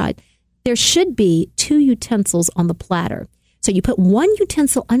tableside, there should be 2 utensils on the platter. So you put one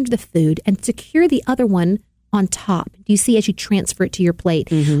utensil under the food and secure the other one on top. Do you see as you transfer it to your plate?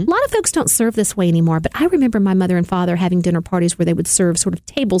 Mm-hmm. A lot of folks don't serve this way anymore, but I remember my mother and father having dinner parties where they would serve sort of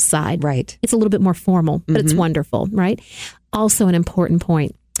tableside. Right. It's a little bit more formal, but it's wonderful, right? Also an important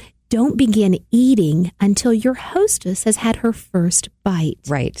point. Don't begin eating until your hostess has had her first bite.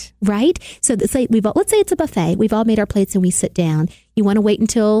 Right. Right? So let's say it's a buffet. We've all made our plates and we sit down. You want to wait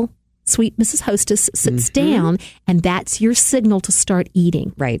until sweet Mrs. Hostess sits down, and that's your signal to start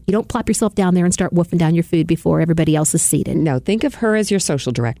eating. Right. You don't plop yourself down there and start woofing down your food before everybody else is seated. No, think of her as your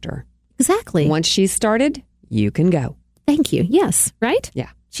social director. Exactly. Once she's started, you can go. Thank you. Yes. Right? Yeah.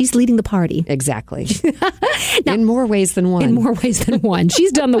 She's leading the party. Exactly. Now, in more ways than one. In more ways than one.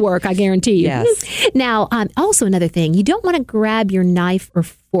 She's done the work, I guarantee you. Yes. Now, also another thing, you don't want to grab your knife or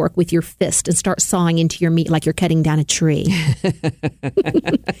fork with your fist and start sawing into your meat like you're cutting down a tree. Yeah,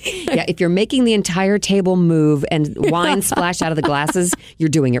 if you're making the entire table move and wine splash out of the glasses, you're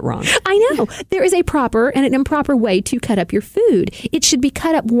doing it wrong. I know. There is a proper and an improper way to cut up your food. It should be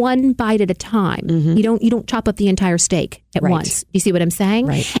cut up one bite at a time. Mm-hmm. You don't chop up the entire steak at once. You see what I'm saying?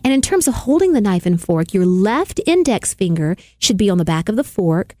 Right. And in terms of holding the knife and fork, your left index finger should be on the back of the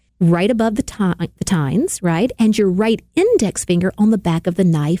fork, right above the tines, right? And your right index finger on the back of the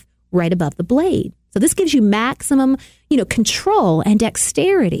knife, right above the blade. So this gives you maximum, control and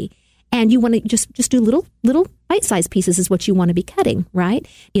dexterity. And you want to just do little bite-sized pieces is what you want to be cutting, right?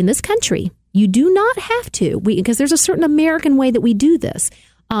 In this country, you do not have to, because there's a certain American way that we do this.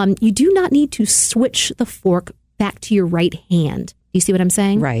 You do not need to switch the fork back to your right hand. You see what I'm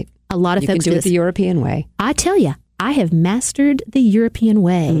saying? Right. A lot of folks do it the European way. I tell you, I have mastered the European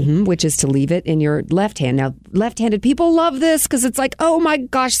way. Which is to leave it in your left hand. Now, left-handed people love this because it's like, oh my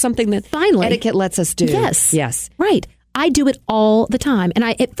gosh, something that finally etiquette lets us do. Yes. Right. I do it all the time. And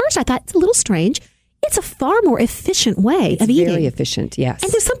at first I thought it's a little strange. It's a far more efficient way of eating. Very efficient, yes.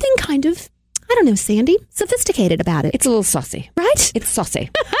 And there's something kind of, I don't know, Sandy, sophisticated about it. It's a little saucy. Right? It's saucy.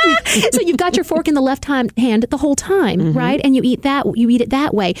 So you've got your fork in the left hand the whole time, right? And you eat it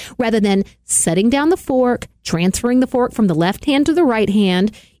that way rather than setting down the fork, transferring the fork from the left hand to the right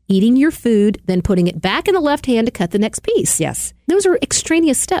hand, eating your food, then putting it back in the left hand to cut the next piece. Yes. Those are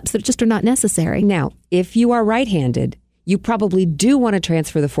extraneous steps that just are not necessary. Now, if you are right-handed, you probably do want to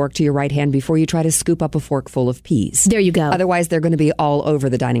transfer the fork to your right hand before you try to scoop up a fork full of peas. There you go. Otherwise, they're going to be all over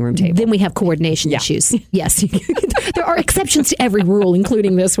the dining room table. Then we have coordination issues. Yes. There are exceptions to every rule,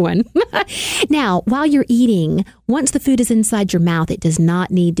 including this one. Now, while you're eating, once the food is inside your mouth, it does not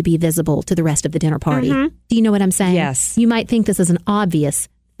need to be visible to the rest of the dinner party. Do you know what I'm saying? Yes. You might think this is an obvious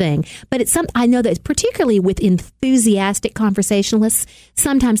thing, but it's I know that particularly with enthusiastic conversationalists,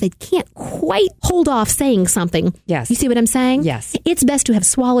 sometimes they can't quite hold off saying something. Yes. You see what I'm saying? Yes. It's best to have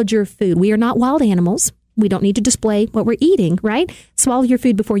swallowed your food. We are not wild animals. We don't need to display what we're eating, right? Swallow your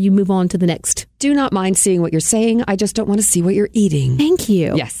food before you move on to the next do not mind seeing what you're saying. I just don't want to see what you're eating. Thank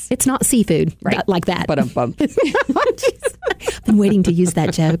you. Yes. It's not seafood, right? Like that. Bum. I've been waiting to use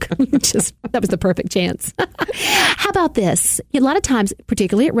that joke. That was the perfect chance. How about this? A lot of times,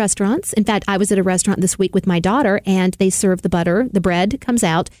 particularly at restaurants, in fact, I was at a restaurant this week with my daughter, and they serve the butter. The bread comes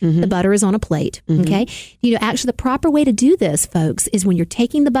out. The butter is on a plate. Okay. Actually, the proper way to do this, folks, is when you're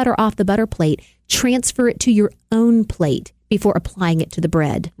taking the butter off the butter plate, transfer it to your own plate before applying it to the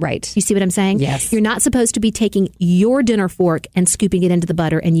bread. Right. You see what I'm saying? Yes. You're not supposed to be taking your dinner fork and scooping it into the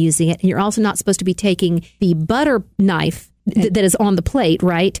butter and using it. And you're also not supposed to be taking the butter knife that is on the plate,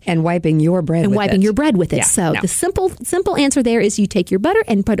 right? And wiping your bread with it. And wiping your bread with it. Yeah, So no. the simple answer there is you take your butter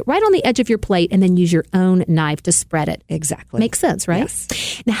and put it right on the edge of your plate and then use your own knife to spread it. Exactly. Makes sense, right?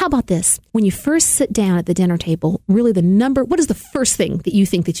 Yes. Now, how about this? When you first sit down at the dinner table, really what is the first thing that you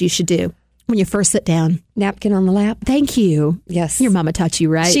think that you should do when you first sit down? Napkin on the lap. Thank you. Yes. Your mama taught you,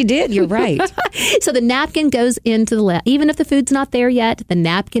 right? She did. You're right. So the napkin goes into the lap. Even if the food's not there yet, the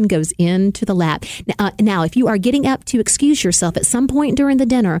napkin goes into the lap. Now, if you are getting up to excuse yourself at some point during the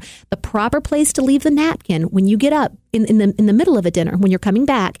dinner, the proper place to leave the napkin when you get up in the middle of a dinner, when you're coming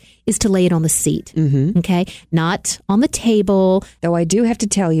back, is to lay it on the seat. Okay? Not on the table. Though I do have to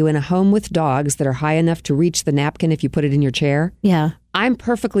tell you, in a home with dogs that are high enough to reach the napkin if you put it in your chair, Yeah. I'm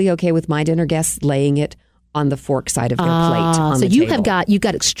perfectly okay with my dinner guests laying it on the fork side of their plate on so the you've table.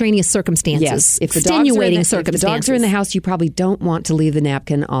 got extraneous circumstances. Yes. If the extenuating If the dogs are in the house, you probably don't want to leave the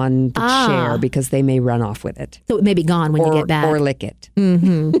napkin on the chair because they may run off with it. So it may be gone when you get back. Or lick it.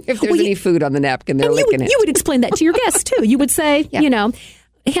 If there's any food on the napkin, they're licking it. You would explain that to your guests, too. You would say,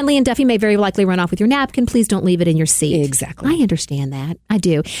 Henley and Duffy may very likely run off with your napkin. Please don't leave it in your seat. Exactly. I understand that. I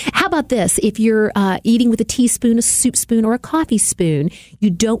do. How about this? If you're eating with a teaspoon, a soup spoon, or a coffee spoon,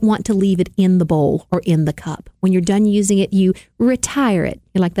 you don't want to leave it in the bowl or in the cup. When you're done using it, you retire it.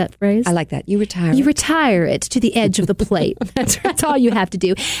 You like that phrase? I like that. You retire. You retire it to the edge of the plate. That's all you have to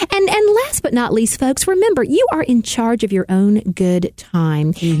do. And last but not least, folks, remember, you are in charge of your own good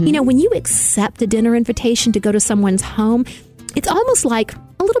time. When you accept a dinner invitation to go to someone's home, it's almost like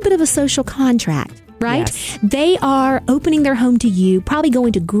a little bit of a social contract, right? Yes. They are opening their home to you, probably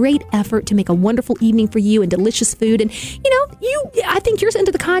going to great effort to make a wonderful evening for you and delicious food. And, I think your end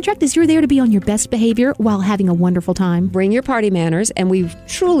of the contract is you're there to be on your best behavior while having a wonderful time. Bring your party manners, and we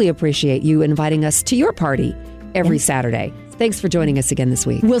truly appreciate you inviting us to your party every Saturday. Thanks for joining us again this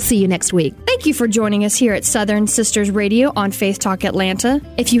week. We'll see you next week. Thank you for joining us here at Southern Sisters Radio on Faith Talk Atlanta.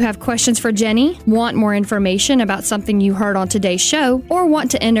 If you have questions for Jenny, want more information about something you heard on today's show, or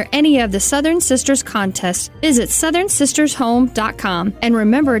want to enter any of the Southern Sisters contests, visit southernsistershome.com. And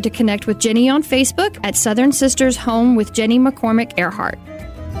remember to connect with Jenny on Facebook at Southern Sisters Home with Jenny McCormick Earhart.